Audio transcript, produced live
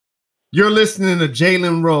You're listening to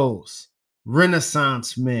Jalen Rose,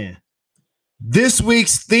 Renaissance Man. This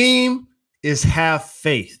week's theme is Have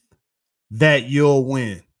Faith That You'll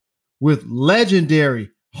Win with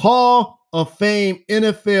legendary Hall of Fame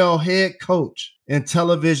NFL head coach and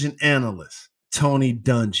television analyst, Tony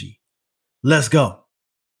Dungy. Let's go.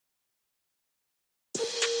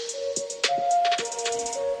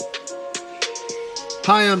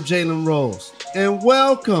 Hi, I'm Jalen Rose, and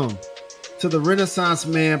welcome to the Renaissance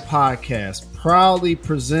Man podcast, proudly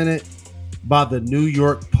presented by the New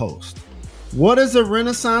York Post. What is a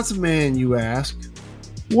Renaissance man, you ask?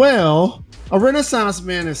 Well, a Renaissance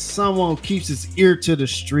man is someone who keeps his ear to the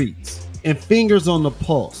streets and fingers on the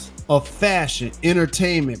pulse of fashion,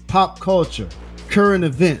 entertainment, pop culture, current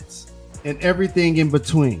events, and everything in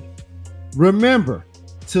between. Remember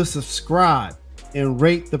to subscribe and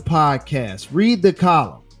rate the podcast. Read the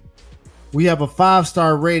column. We have a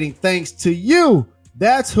 5-star rating thanks to you.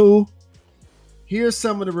 That's who. Here's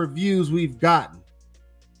some of the reviews we've gotten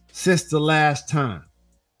since the last time.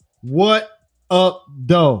 What up,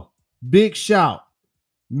 though? Big shout,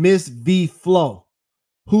 Miss V Flow,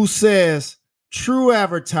 who says, true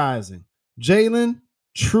advertising. Jalen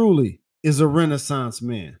truly is a Renaissance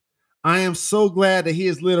man. I am so glad that he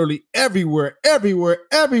is literally everywhere,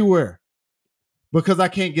 because I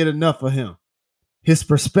can't get enough of him. His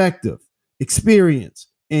perspective, experience,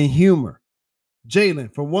 and humor.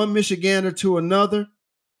 Jalen, from one Michigander to another,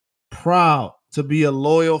 proud to be a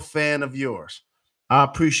loyal fan of yours. I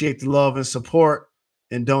appreciate the love and support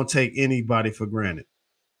and don't take anybody for granted.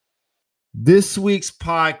 This week's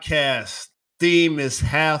podcast theme is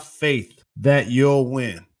Have Faith That You'll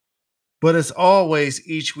Win. But as always,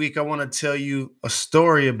 each week I want to tell you a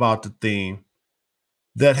story about the theme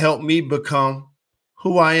that helped me become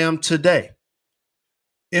who I am today.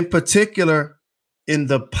 In particular, in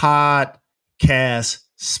the podcast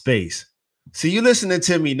space. See, you listening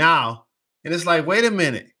to me now, and it's like, wait a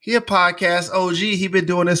minute, he a podcast OG. He been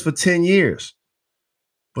doing this for 10 years.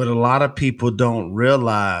 But a lot of people don't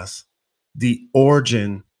realize the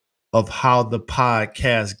origin of how the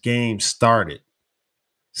podcast game started.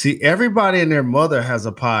 See, everybody and their mother has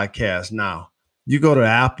a podcast now. You go to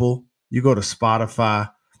Apple, you go to Spotify,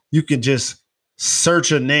 you can just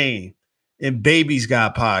search a name and baby's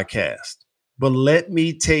got podcast. But let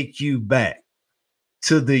me take you back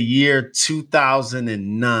to the year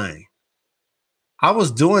 2009. I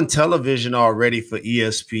was doing television already for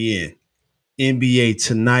ESPN, NBA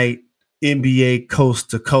Tonight, NBA Coast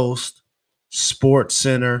to Coast, Sports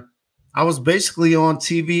Center. I was basically on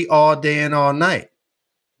TV all day and all night.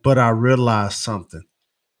 But I realized something.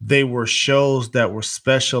 They were shows that were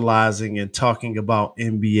specializing in talking about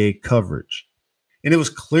NBA coverage. And it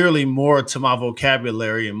was clearly more to my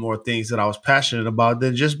vocabulary and more things that I was passionate about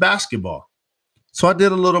than just basketball. So I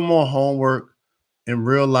did a little more homework and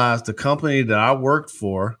realized the company that I worked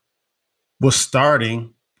for was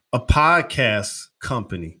starting a podcast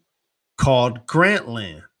company called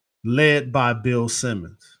Grantland, led by Bill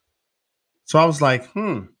Simmons. So I was like,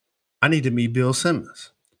 I need to meet Bill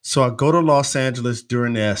Simmons. So I go to Los Angeles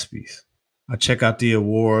during the ESPYs. I check out the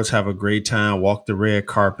awards, have a great time, walk the red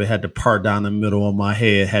carpet, had to part down the middle of my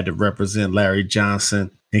head, had to represent Larry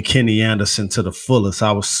Johnson and Kenny Anderson to the fullest.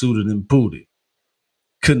 I was suited and booted.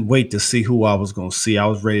 Couldn't wait to see who I was going to see. I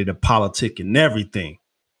was ready to politic and everything.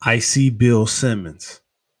 I see Bill Simmons,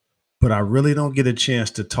 but I really don't get a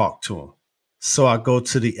chance to talk to him. So I go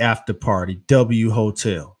to the after party, W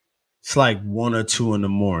Hotel. It's like 1 or 2 in the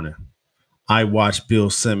morning. I watch Bill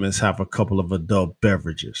Simmons have a couple of adult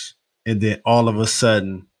beverages. And then all of a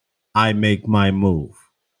sudden, I make my move.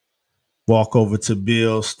 Walk over to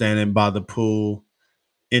Bill, standing by the pool,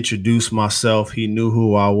 introduce myself. He knew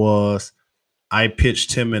who I was. I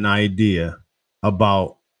pitched him an idea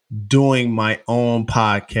about doing my own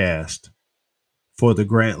podcast for the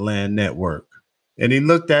Grantland Network. And he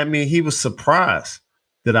looked at me. He was surprised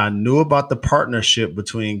that I knew about the partnership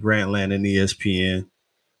between Grantland and ESPN,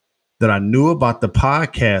 that I knew about the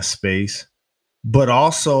podcast space, but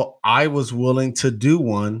also I was willing to do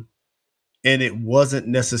one, and it wasn't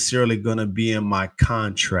necessarily going to be in my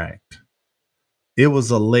contract. It was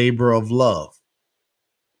a labor of love.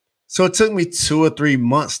 So it took me 2 or 3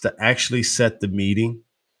 months to actually set the meeting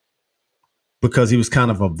because he was kind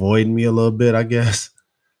of avoiding me a little bit, I guess.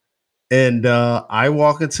 And I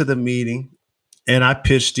walk into the meeting and I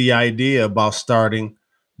pitched the idea about starting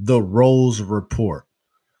the Rose Report.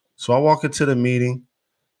 So I walk into the meeting,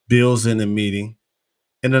 Bill's in the meeting,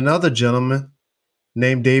 and another gentleman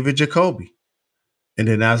named David Jacoby. And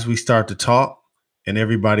then as we start to talk and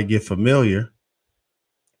everybody get familiar,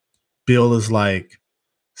 Bill is like,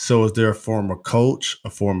 So is there a former coach, a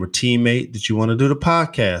former teammate that you want to do the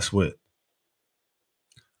podcast with?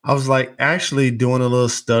 I was like actually doing a little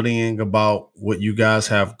studying about what you guys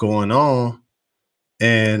have going on.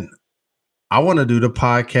 And I want to do the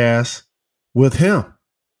podcast with him.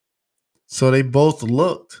 So they both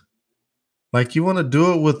looked like, you want to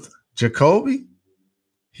do it with Jacoby?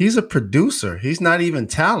 He's a producer. He's not even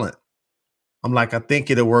talent. I'm like, I think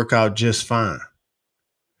it'll work out just fine.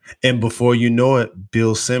 And before you know it,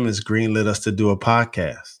 Bill Simmons greenlit us to do a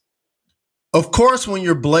podcast. Of course, when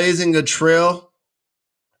you're blazing a trail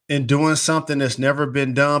and doing something that's never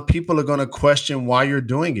been done, people are going to question why you're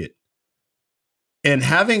doing it. And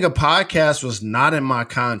having a podcast was not in my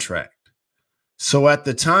contract. So at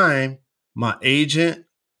the time, my agent,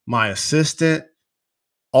 my assistant,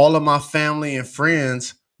 all of my family and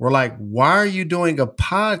friends were like, why are you doing a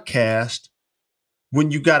podcast when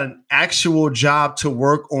you got an actual job to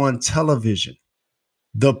work on television?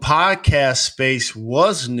 The podcast space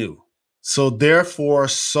was new. So therefore,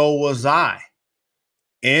 so was I,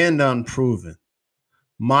 and unproven.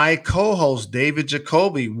 My co-host, David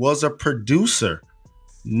Jacoby, was a producer,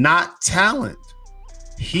 not talent.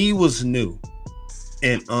 He was new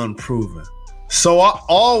and unproven. So I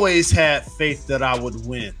always had faith that I would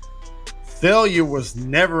win. Failure was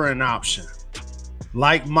never an option.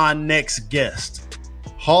 Like my next guest,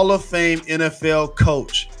 Hall of Fame NFL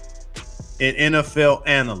coach and NFL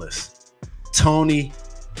analyst, Tony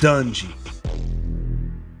Dungy.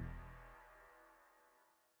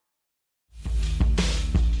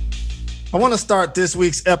 I want to start this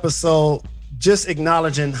week's episode just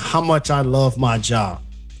acknowledging how much I love my job.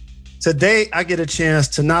 Today, I get a chance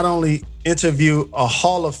to not only interview a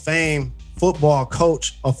Hall of Fame football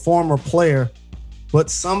coach, a former player,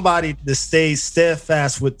 but somebody that stayed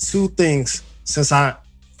steadfast with two things since I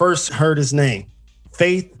first heard his name: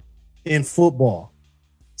 faith in football.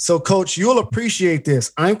 So, Coach, you'll appreciate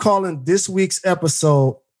this. I'm calling this week's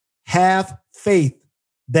episode Have Faith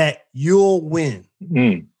That You'll Win.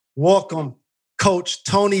 Welcome, Coach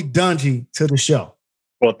Tony Dungy, to the show.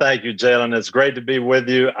 Well, thank you, Jalen. It's great to be with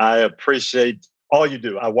you. I appreciate all you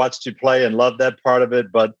do. I watched you play and love that part of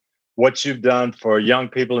it, but what you've done for young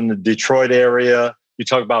people in the Detroit area, you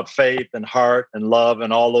talk about faith and heart and love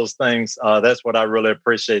and all those things. That's what I really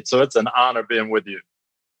appreciate. So it's an honor being with you.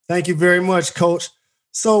 Thank you very much, Coach.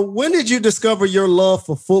 So when did you discover your love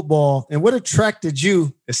for football, and what attracted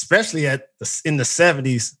you, especially in the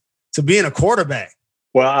 70s, to being a quarterback?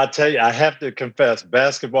 Well, I tell you, I have to confess,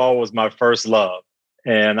 basketball was my first love.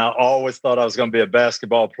 And I always thought I was going to be a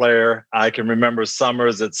basketball player. I can remember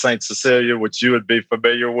summers at St. Cecilia, which you would be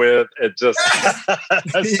familiar with. It just,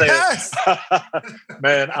 yes.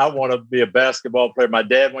 Man, I want to be a basketball player. My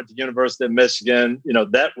dad went to University of Michigan. You know,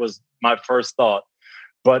 that was my first thought.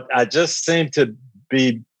 But I just seemed to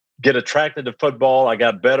get attracted to football. I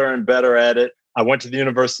got better and better at it. I went to the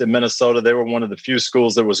University of Minnesota. They were one of the few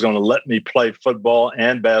schools that was going to let me play football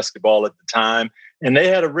and basketball at the time. And they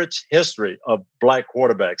had a rich history of black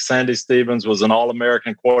quarterbacks. Sandy Stevens was an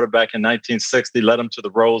All-American quarterback in 1960, led him to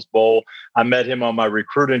the Rose Bowl. I met him on my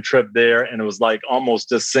recruiting trip there, and it was like almost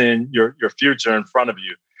just seeing your future in front of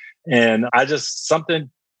you. And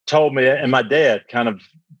something told me, and my dad kind of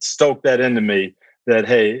stoked that into me, that,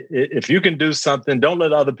 hey, if you can do something, don't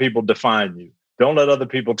let other people define you. Don't let other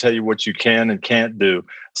people tell you what you can and can't do.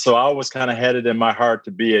 So I always kind of had it in my heart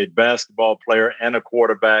to be a basketball player and a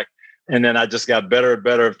quarterback. And then I just got better and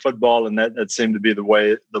better at football, and that seemed to be the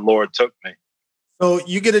way the Lord took me. So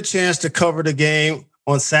you get a chance to cover the game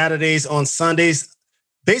on Saturdays, on Sundays,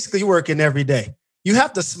 basically working every day. You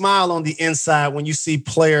have to smile on the inside when you see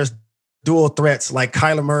players, dual threats like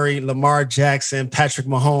Kyler Murray, Lamar Jackson, Patrick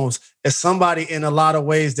Mahomes, as somebody in a lot of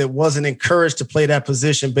ways that wasn't encouraged to play that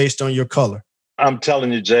position based on your color. I'm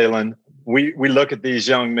telling you, Jalen, we look at these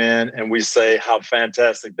young men and we say how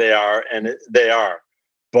fantastic they are, and they are.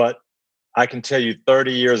 But I can tell you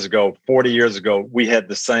 30 years ago, 40 years ago, we had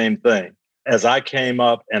the same thing. As I came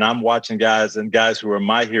up and I'm watching guys who were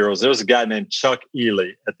my heroes, there was a guy named Chuck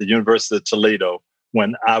Ely at the University of Toledo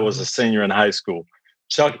when I was a senior in high school.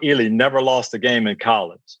 Chuck Ely never lost a game in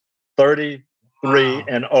college, 33-0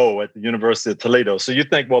 at the University of Toledo. So you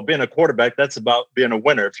think, well, being a quarterback, that's about being a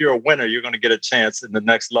winner. If you're a winner, you're going to get a chance in the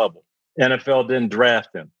next level. NFL didn't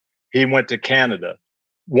draft him. He went to Canada,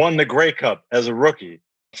 won the Grey Cup as a rookie.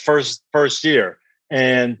 First year,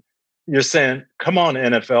 and you're saying, come on,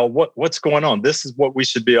 NFL, what's going on? This is what we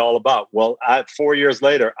should be all about. Well, 4 years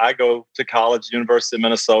later, I go to college, University of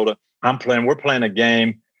Minnesota. We're playing a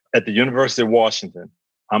game at the University of Washington.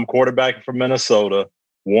 I'm quarterbacking for Minnesota.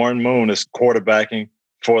 Warren Moon is quarterbacking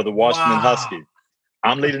for the Washington Huskies.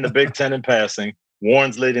 I'm leading the Big Ten in passing.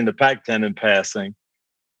 Warren's leading the Pac-10 in passing.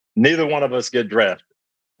 Neither one of us get drafted.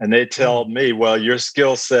 And they tell me, well, your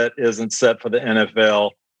skill set isn't set for the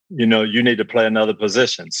NFL. You know, you need to play another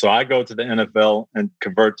position. So I go to the NFL and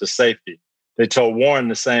convert to safety. They told Warren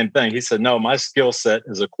the same thing. He said, no, my skill set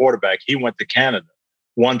is a quarterback. He went to Canada,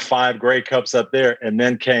 won 5 Grey Cups up there, and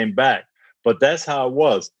then came back. But that's how it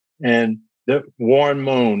was. And Warren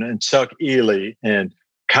Moon and Chuck Ely and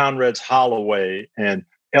Conrad Holloway and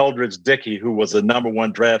Eldridge Dickey, who was a number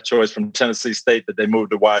 1 draft choice from Tennessee State that they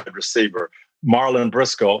moved to wide receiver, Marlon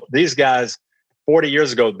Briscoe. These guys, 40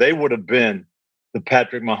 years ago, they would have been the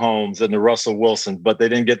Patrick Mahomes and the Russell Wilsons, but they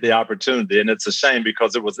didn't get the opportunity. And it's a shame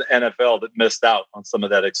because it was the NFL that missed out on some of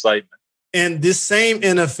that excitement. And this same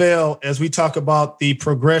NFL, as we talk about the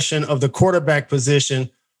progression of the quarterback position,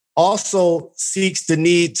 also seeks the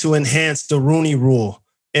need to enhance the Rooney Rule.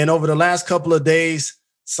 And over the last couple of days,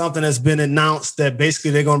 something has been announced that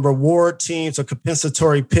basically they're going to reward teams a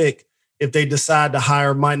compensatory pick if they decide to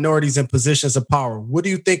hire minorities in positions of power. What do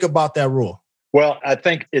you think about that rule? Well, I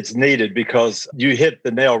think it's needed because you hit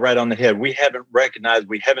the nail right on the head. We haven't recognized,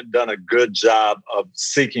 we haven't done a good job of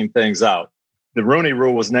seeking things out. The Rooney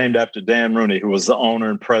Rule was named after Dan Rooney, who was the owner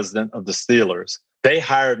and president of the Steelers. They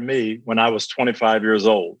hired me when I was 25 years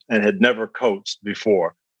old and had never coached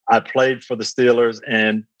before. I played for the Steelers,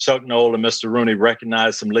 and Chuck Noll and Mr. Rooney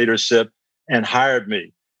recognized some leadership and hired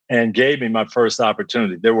me and gave me my first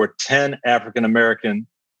opportunity. There were 10 African-American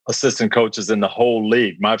assistant coaches in the whole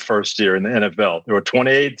league my first year in the NFL. There were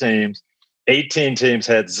 28 teams. 18 teams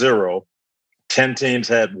had 0. 10 teams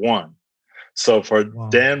had 1. So for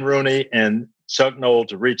Dan Rooney and Chuck Noll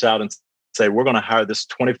to reach out and say, we're going to hire this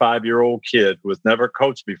 25-year-old kid who has never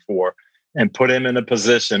coached before and put him in a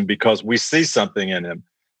position because we see something in him.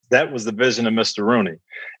 That was the vision of Mr. Rooney.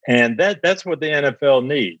 And that's what the NFL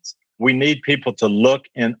needs. We need people to look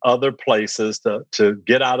in other places to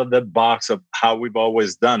get out of the box of how we've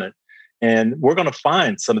always done it. And we're going to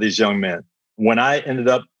find some of these young men. When I ended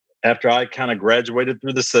up, after I kind of graduated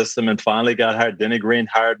through the system and finally got hired, Denny Green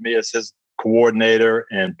hired me as his coordinator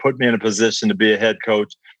and put me in a position to be a head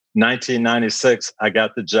coach. 1996, I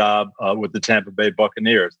got the job with the Tampa Bay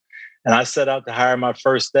Buccaneers. And I set out to hire my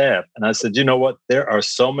first staff. And I said, you know what? There are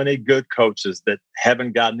so many good coaches that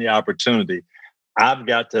haven't gotten the opportunity. I've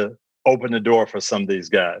got to open the door for some of these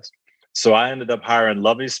guys. So I ended up hiring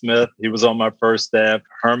Lovie Smith. He was on my first staff.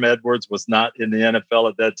 Herm Edwards was not in the NFL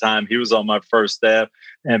at that time. He was on my first staff.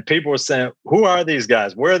 And people were saying, who are these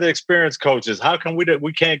guys? Where are the experienced coaches? How come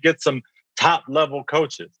we can't get some top level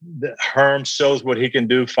coaches? Herm shows what he can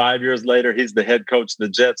do. 5 years later, he's the head coach of the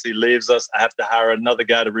Jets. He leaves us. I have to hire another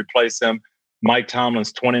guy to replace him. Mike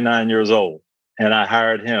Tomlin's 29 years old, and I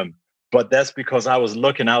hired him. But that's because I was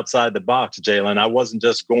looking outside the box, Jalen. I wasn't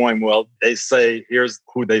just going, well, they say, here's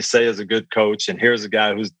who they say is a good coach, and here's a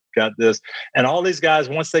guy who's got this. And all these guys,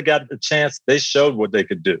 once they got the chance, they showed what they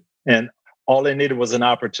could do. And all they needed was an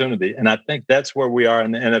opportunity. And I think that's where we are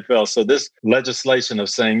in the NFL. So this legislation of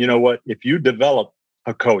saying, you know what, if you develop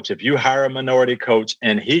a coach, if you hire a minority coach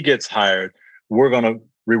and he gets hired, we're going to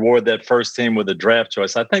reward that first team with a draft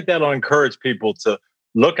choice. I think that'll encourage people to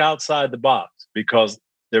look outside the box because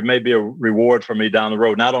there may be a reward for me down the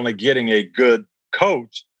road, not only getting a good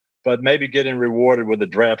coach, but maybe getting rewarded with a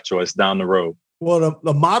draft choice down the road. Well,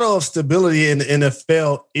 the model of stability in the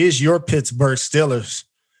NFL is your Pittsburgh Steelers,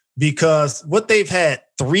 because what they've had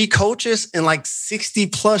 3 coaches in like 60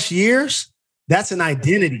 plus years, that's an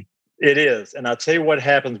identity. It is. And I'll tell you what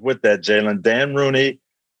happens with that, Jalen. Dan Rooney,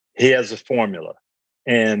 he has a formula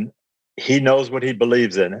and he knows what he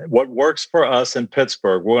believes in. What works for us in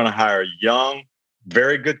Pittsburgh, we're going to hire young,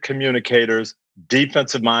 very good communicators,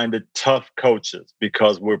 defensive-minded, tough coaches,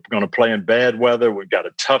 because we're going to play in bad weather. We've got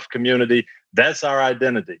a tough community. That's our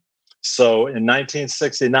identity. So in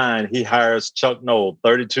 1969, he hires Chuck Noll,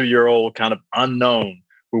 32-year-old kind of unknown,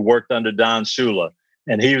 who worked under Don Shula,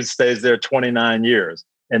 and he stays there 29 years.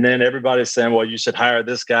 And then everybody's saying, well, you should hire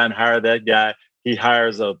this guy and hire that guy. He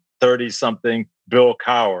hires a 30-something Bill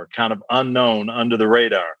Cowher, kind of unknown, under the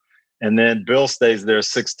radar. And then Bill stays there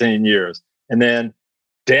 16 years. And then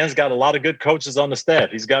Dan's got a lot of good coaches on the staff.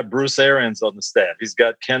 He's got Bruce Arians on the staff. He's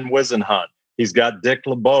got Ken Wisenhunt. He's got Dick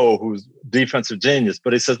LeBeau, who's defensive genius.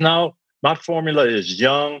 But he says, no, my formula is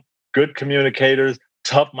young, good communicators,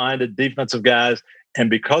 tough-minded defensive guys. And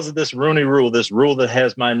because of this Rooney Rule, this rule that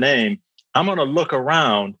has my name, I'm going to look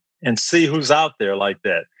around and see who's out there like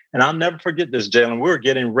that. And I'll never forget this, Jalen. We were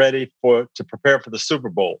getting ready to prepare for the Super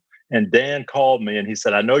Bowl. And Dan called me and he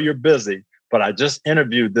said, I know you're busy, but I just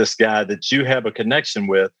interviewed this guy that you have a connection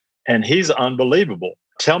with, and he's unbelievable.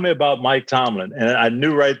 Tell me about Mike Tomlin. And I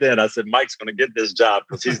knew right then, I said, Mike's going to get this job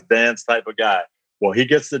because he's Dan's type of guy. Well, he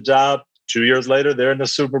gets the job. 2 years later, they're in the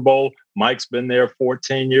Super Bowl. Mike's been there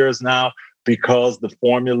 14 years now because the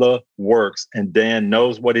formula works and Dan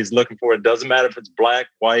knows what he's looking for. It doesn't matter if it's black,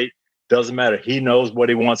 white, doesn't matter. He knows what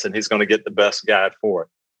he wants and he's going to get the best guy for it.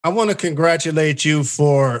 I want to congratulate you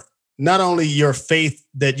for not only your faith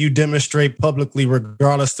that you demonstrate publicly,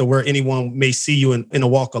 regardless to where anyone may see you in a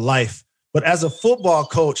walk of life, but as a football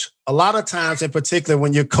coach, a lot of times, in particular,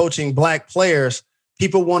 when you're coaching black players,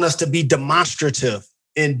 people want us to be demonstrative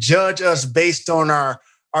and judge us based on our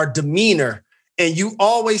demeanor. And you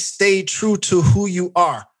always stay true to who you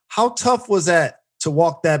are. How tough was that to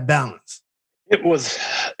walk that balance? It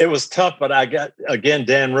was tough, but again,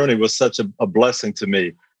 Dan Rooney was such a blessing to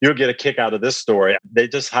me. You'll get a kick out of this story. They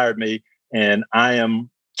just hired me and I am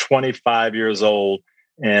 25 years old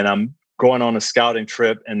and I'm going on a scouting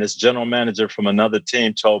trip. And this general manager from another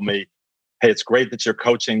team told me, hey, it's great that you're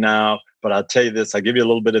coaching now, but I'll tell you this, I'll give you a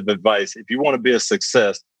little bit of advice. If you want to be a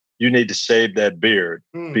success, you need to shave that beard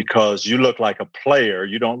because you look like a player.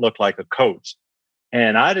 You don't look like a coach.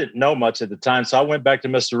 And I didn't know much at the time. So I went back to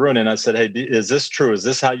Mr. Rooney and I said, hey, is this true? Is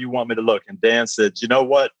this how you want me to look? And Dan said, you know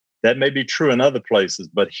what? That may be true in other places,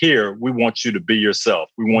 but here we want you to be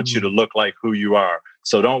yourself. We want you to look like who you are.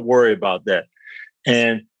 So don't worry about that.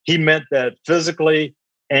 And he meant that physically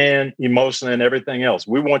and emotionally and everything else.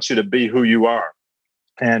 We want you to be who you are.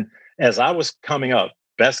 And as I was coming up,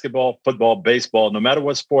 basketball, football, baseball, no matter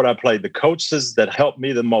what sport I played, the coaches that helped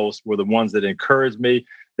me the most were the ones that encouraged me.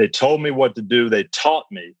 They told me what to do. They taught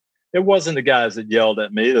me. It wasn't the guys that yelled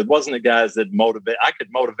at me. It wasn't the guys that motivate. I could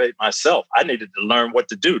motivate myself. I needed to learn what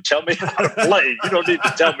to do. Tell me how to play. You don't need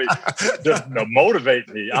to tell me to motivate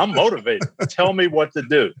me. I'm motivated. Tell me what to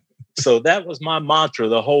do. So that was my mantra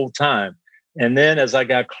the whole time. And then as I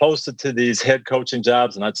got closer to these head coaching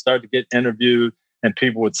jobs and I'd start to get interviewed and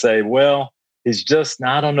people would say, well, he's just,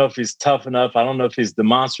 I don't know if he's tough enough. I don't know if he's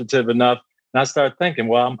demonstrative enough. And I started thinking,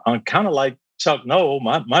 well, I'm kind of like Chuck Noll,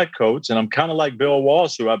 my coach, and I'm kind of like Bill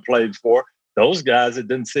Walsh, who I played for. Those guys, it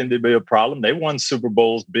didn't seem to be a problem. They won Super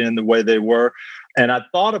Bowls being the way they were. And I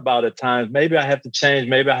thought about at times, maybe I have to change.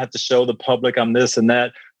 Maybe I have to show the public I'm this and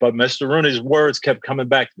that. But Mr. Rooney's words kept coming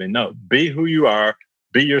back to me. No, be who you are,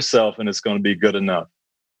 be yourself, and it's going to be good enough.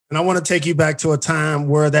 And I want to take you back to a time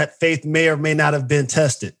where that faith may or may not have been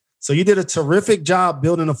tested. So you did a terrific job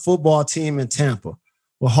building a football team in Tampa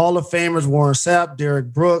with Hall of Famers Warren Sapp,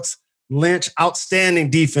 Derrick Brooks, Lynch, outstanding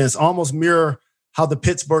defense, almost mirror how the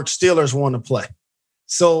Pittsburgh Steelers want to play.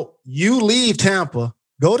 So you leave Tampa,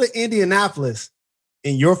 go to Indianapolis,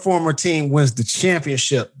 and your former team wins the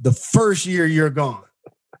championship the first year you're gone.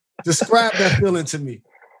 Describe that feeling to me.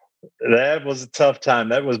 That was a tough time.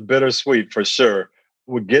 That was bittersweet for sure.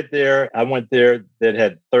 We get there. I went there that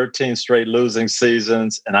had 13 straight losing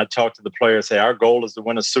seasons. And I talked to the players, say, our goal is to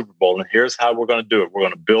win a Super Bowl. And here's how we're going to do it. We're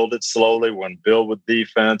going to build it slowly. We're going to build with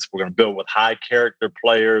defense. We're going to build with high character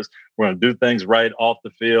players. We're going to do things right off the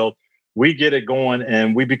field. We get it going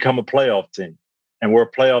and we become a playoff team. And we're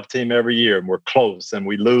a playoff team every year. And we're close. And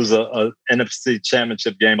we lose a NFC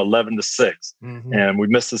championship game 11-6. Mm-hmm. And we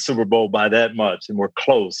missed the Super Bowl by that much. And we're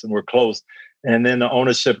close and we're close. And then the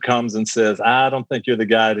ownership comes and says, I don't think you're the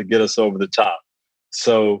guy to get us over the top.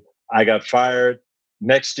 So I got fired.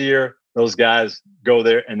 Next year, those guys go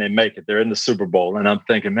there and they make it. They're in the Super Bowl. And I'm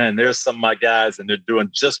thinking, man, there's some of my guys and they're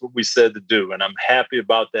doing just what we said to do. And I'm happy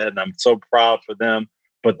about that. And I'm so proud for them.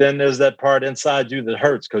 But then there's that part inside you that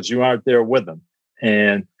hurts because you aren't there with them.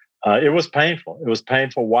 And it was painful. It was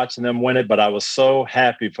painful watching them win it. But I was so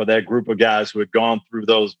happy for that group of guys who had gone through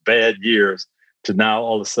those bad years to now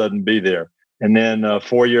all of a sudden be there. And then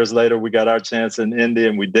 4 years later, we got our chance in Indy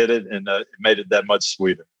and we did it and it made it that much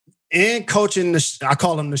sweeter. And coaching, I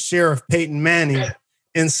call him the Sheriff, Peyton Manning.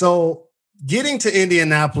 And so getting to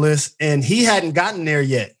Indianapolis and he hadn't gotten there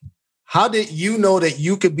yet. How did you know that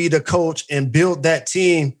you could be the coach and build that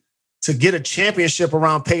team to get a championship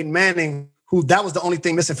around Peyton Manning, who that was the only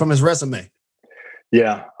thing missing from his resume?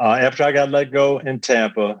 Yeah. After I got let go in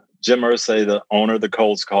Tampa, Jim Irsay, the owner of the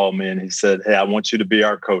Colts, called me and he said, hey, I want you to be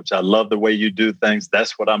our coach. I love the way you do things.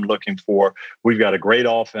 That's what I'm looking for. We've got a great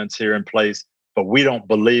offense here in place, but we don't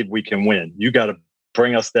believe we can win. You got to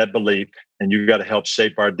bring us that belief and you got to help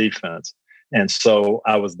shape our defense. And so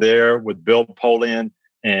I was there with Bill Polian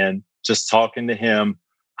and just talking to him.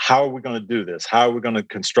 How are we going to do this? How are we going to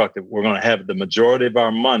construct it? We're going to have the majority of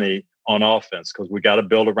our money on offense because we got to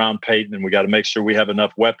build around Peyton and we got to make sure we have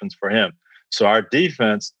enough weapons for him. So our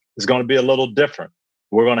defense is going to be a little different.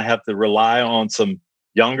 We're going to have to rely on some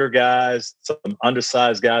younger guys, some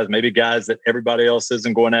undersized guys, maybe guys that everybody else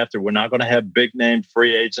isn't going after. We're not going to have big name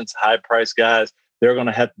free agents, high price guys. They're going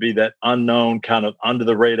to have to be that unknown kind of under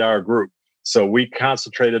the radar group. So we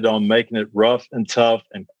concentrated on making it rough and tough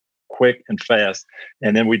and quick and fast.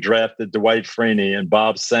 And then we drafted Dwight Freeney and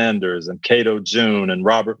Bob Sanders and Cato June and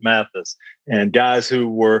Robert Mathis and guys who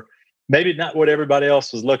were maybe not what everybody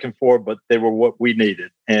else was looking for, but they were what we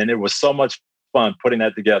needed. And it was so much fun putting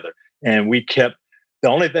that together. And we kept, the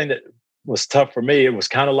only thing that was tough for me, it was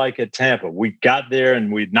kind of like at Tampa. We got there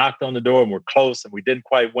and we knocked on the door and we're close and we didn't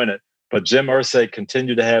quite win it. But Jim Irsay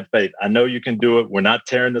continued to have faith. I know you can do it. We're not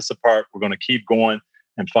tearing this apart. We're going to keep going.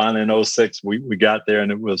 And finally in 2006, we got there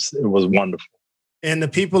and it was wonderful. And the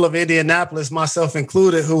people of Indianapolis, myself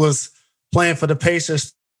included, who was playing for the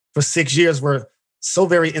Pacers for 6 years, were so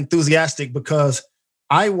very enthusiastic because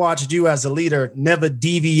I watched you as a leader never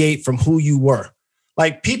deviate from who you were.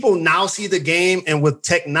 Like, people now see the game, and with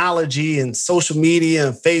technology and social media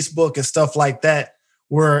and Facebook and stuff like that,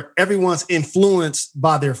 where everyone's influenced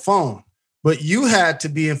by their phone. But you had to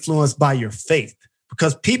be influenced by your faith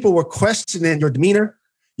because people were questioning your demeanor,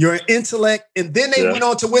 your intellect, and then they went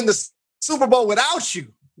on to win the Super Bowl without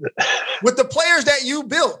you, with the players that you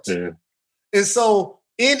built. Yeah. And so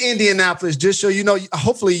in Indianapolis, just so you know,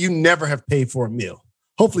 hopefully you never have paid for a meal.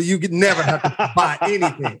 Hopefully you never have to buy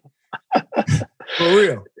anything. For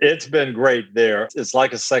real. It's been great there. It's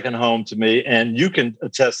like a second home to me. And you can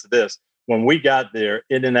attest to this. When we got there,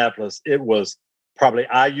 Indianapolis, it was probably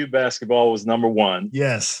IU basketball was number one.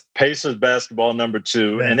 Yes. Pacers basketball number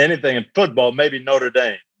two. Yes. And anything in football, maybe Notre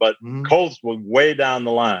Dame. But Colts were way down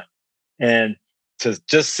the line. And to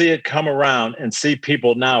just see it come around and see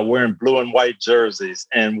people now wearing blue and white jerseys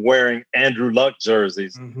and wearing Andrew Luck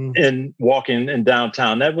jerseys and walking in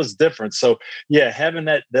downtown, that was different. So, yeah, having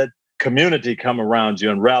that community come around you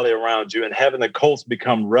and rally around you and having the Colts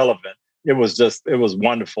become relevant, it was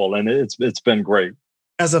wonderful. And it's been great.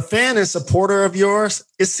 As a fan and supporter of yours,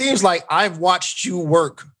 it seems like I've watched you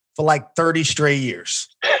work for like 30 straight years.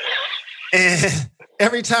 And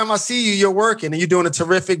every time I see you, you're working and you're doing a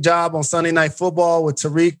terrific job on Sunday Night Football with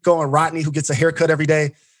Tarico and Rodney, who gets a haircut every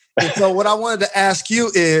day. And so what I wanted to ask you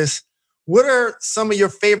is, what are some of your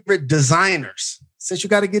favorite designers since you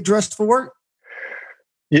got to get dressed for work?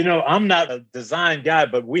 You know, I'm not a design guy,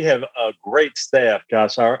 but we have a great staff.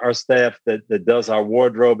 Gosh, our staff that does our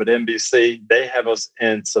wardrobe at NBC, they have us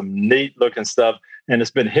in some neat looking stuff. And it's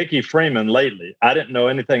been Hickey Freeman lately. I didn't know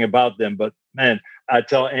anything about them, but man, I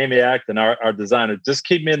tell Amy Acton, our designer, just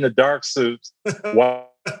keep me in the dark suits,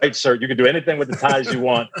 white shirt. You can do anything with the ties you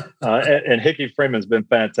want. And Hickey Freeman's been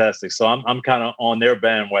fantastic. So I'm kind of on their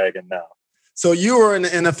bandwagon now. So you were in the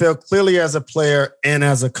NFL clearly as a player and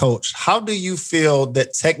as a coach. How do you feel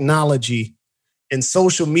that technology and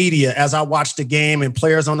social media, as I watch the game and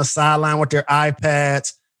players on the sideline with their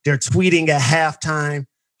iPads, they're tweeting at halftime,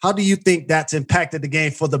 how do you think that's impacted the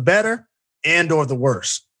game for the better and or the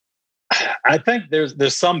worse? I think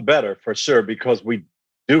there's some better for sure, because we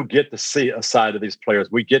do get to see a side of these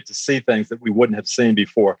players. We get to see things that we wouldn't have seen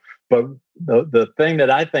before. But the thing that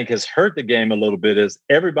I think has hurt the game a little bit is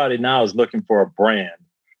everybody now is looking for a brand.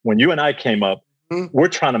 When you and I came up, we're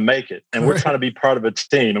trying to make it, and we're trying to be part of a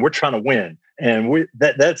team, and we're trying to win. And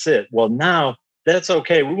that's it. Well, now that's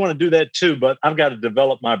okay. We want to do that too, but I've got to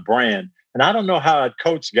develop my brand. And I don't know how I'd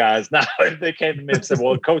coach guys now if they came to me and said,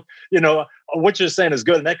 well, coach, you know, what you're saying is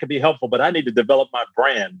good and that could be helpful, but I need to develop my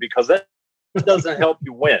brand, because that doesn't help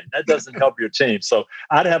you win. That doesn't help your team. So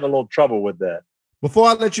I'd have a little trouble with that. Before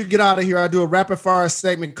I let you get out of here, I do a rapid fire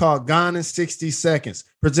segment called Gone in 60 Seconds,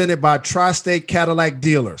 presented by Tri-State Cadillac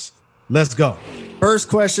Dealers. Let's go. First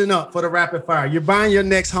question up for the rapid fire. You're buying your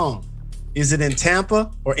next home. Is it in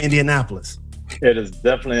Tampa or Indianapolis? It is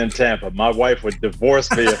definitely in Tampa. My wife would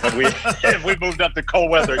divorce me if we moved up to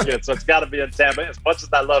cold weather again. So it's got to be in Tampa, as much as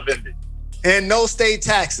I love Indy. And no state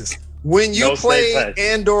taxes. When you played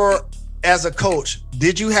and/or as a coach,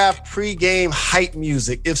 did you have pregame hype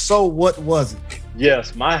music? If so, what was it?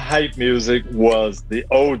 Yes, my hype music was the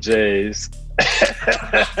OJs.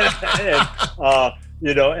 And,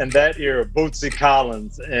 you know, in that era, Bootsy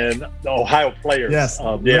Collins and the Ohio players. Yes.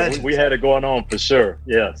 We had it going on for sure.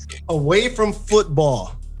 Yes. Away from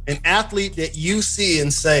football, an athlete that you see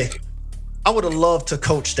and say, I would have loved to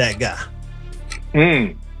coach that guy.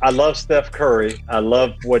 I love Steph Curry. I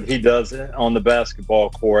love what he does on the basketball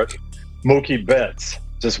court. Mookie Betts,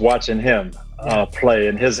 just watching him play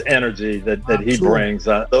and his energy that he brings.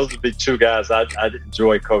 Those would be two guys I'd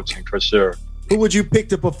enjoy coaching for sure. Who would you pick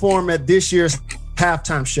to perform at this year's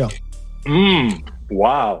halftime show?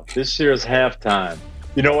 Wow. This year's halftime.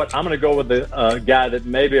 You know what? I'm going to go with the guy that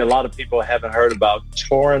maybe a lot of people haven't heard about,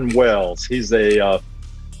 Torrin Wells. He's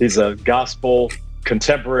a gospel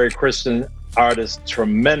contemporary Christian artist,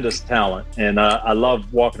 tremendous talent. And I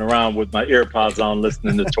love walking around with my earpods on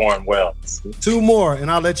listening to Torrin Wells. 2 more,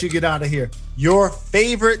 and I'll let you get out of here. Your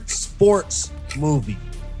favorite sports movie?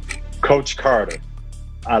 Coach Carter.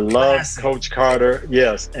 I love Classic. Coach Carter.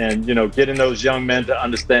 Yes. And, getting those young men to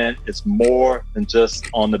understand it's more than just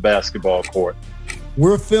on the basketball court.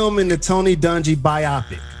 We're filming the Tony Dungy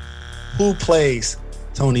biopic. Who plays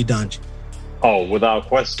Tony Dungy? Oh, without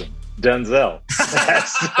question, Denzel.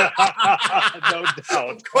 No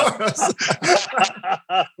doubt. Of course.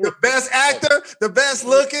 The best actor, the best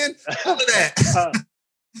looking, all of that.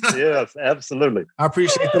 Yes, absolutely. I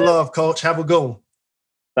appreciate the love, Coach. Have a good one.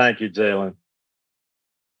 Thank you, Jalen.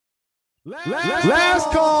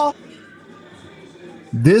 Last call.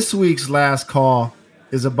 This week's last call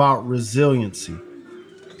is about resiliency.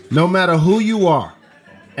 No matter who you are,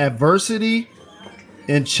 adversity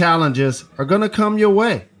and challenges are going to come your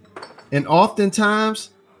way, and oftentimes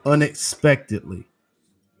unexpectedly,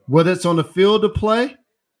 whether it's on the field of play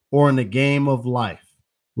or in the game of life.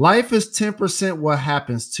 Life is 10% what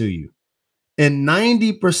happens to you, and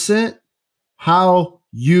 90% how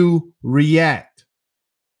you react.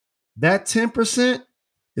 That 10%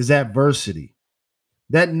 is adversity.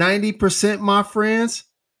 That 90%, my friends,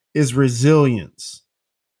 is resilience.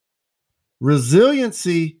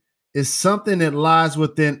 Resiliency is something that lies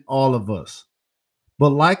within all of us. But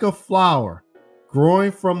like a flower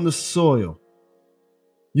growing from the soil,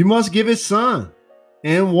 you must give it sun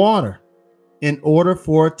and water in order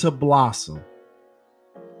for it to blossom.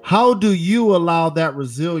 How do you allow that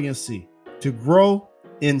resiliency to grow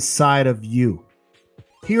inside of you?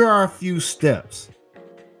 Here are a few steps.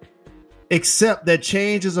 Accept that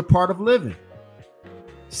change is a part of living.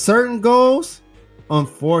 Certain goals,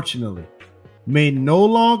 unfortunately, may no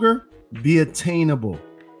longer be attainable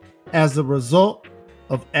as a result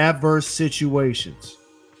of adverse situations.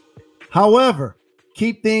 However,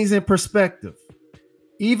 keep things in perspective.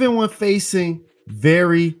 Even when facing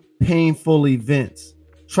very painful events,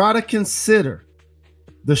 try to consider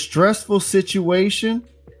the stressful situation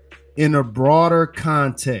in a broader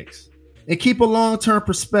context and keep a long-term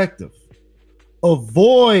perspective.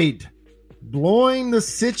 Avoid blowing the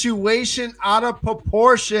situation out of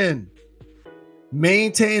proportion.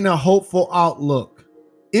 Maintain a hopeful outlook.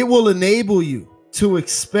 It will enable you to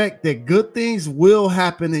expect that good things will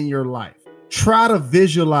happen in your life. Try to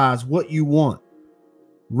visualize what you want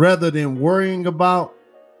rather than worrying about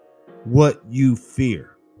what you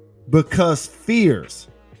fear, because fears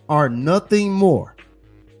are nothing more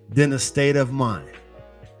than a state of mind.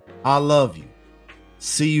 I love you.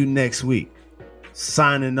 See you next week.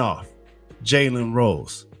 Signing off, Jalen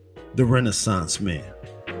Rose, the Renaissance Man.